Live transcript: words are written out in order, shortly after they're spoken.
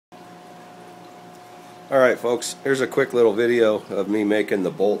Alright folks, here's a quick little video of me making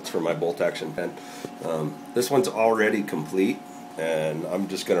the bolts for my bolt action pen. This one's already complete, and I'm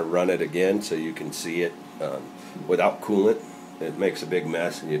just going to run it again so you can see it without coolant. It makes a big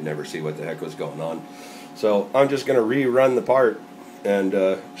mess and you'd never see what the heck was going on. So I'm just going to rerun the part and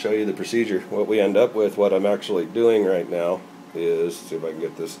show you the procedure. What we end up with, what I'm actually doing right now is, see if I can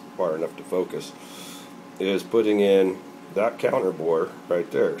get this far enough to focus, is putting in that counter bore right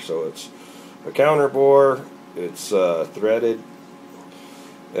there. So it's a counter bore, it's threaded,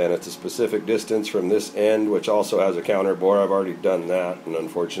 and it's a specific distance from this end, which also has a counter bore. I've already done that and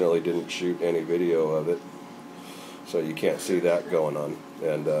unfortunately didn't shoot any video of it, so you can't see that going on.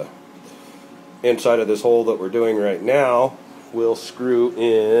 And inside of this hole that we're doing right now, we'll screw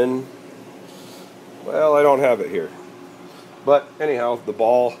in, well, I don't have it here, but anyhow, the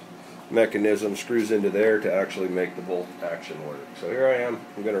ball mechanism screws into there to actually make the bolt action work. So here I am,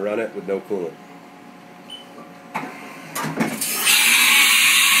 I'm going to run it with no coolant.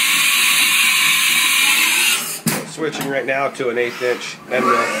 Switching right now to an 1/8 inch end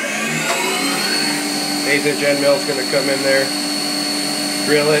mill. 1/8 inch end mill is going to come in there,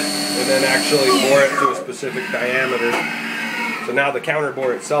 drill it, and then actually bore it to a specific diameter. So now the counter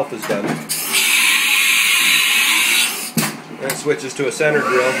bore itself is done. And it switches to a center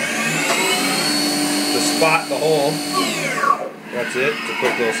drill to spot the hole. That's it. It's a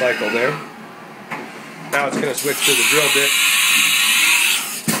quick little cycle there. Now it's going to switch to the drill bit.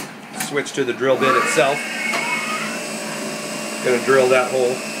 Switch to the drill bit itself. Going to drill that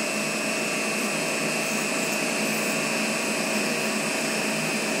hole.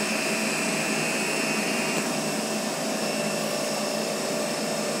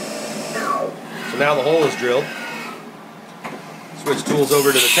 So now the hole is drilled. Switch tools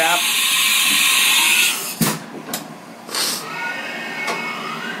over to the tap.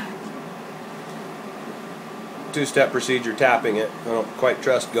 Two-step procedure tapping it. I don't quite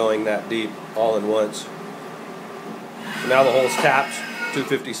trust going that deep all in once. So now the hole's tapped,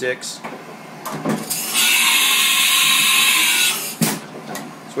 256.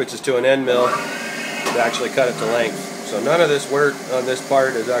 Switches to an end mill to actually cut it to length. So none of this work on this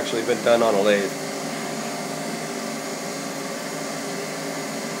part has actually been done on a lathe.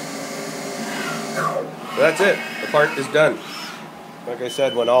 So that's it. The part is done. Like I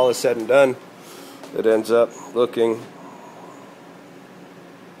said, when all is said and done, it ends up looking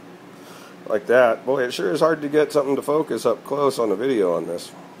like that. Boy, it sure is hard to get something to focus up close on the video on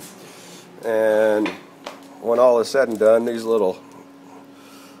this. And when all is said and done, these little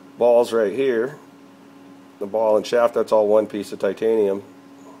balls right here, the ball and shaft, that's all one piece of titanium,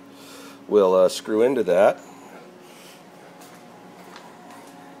 will screw into that.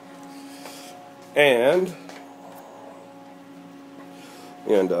 And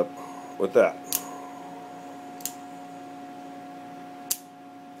you end up with that.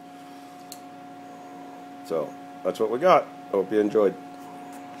 So that's what we got. Hope you enjoyed.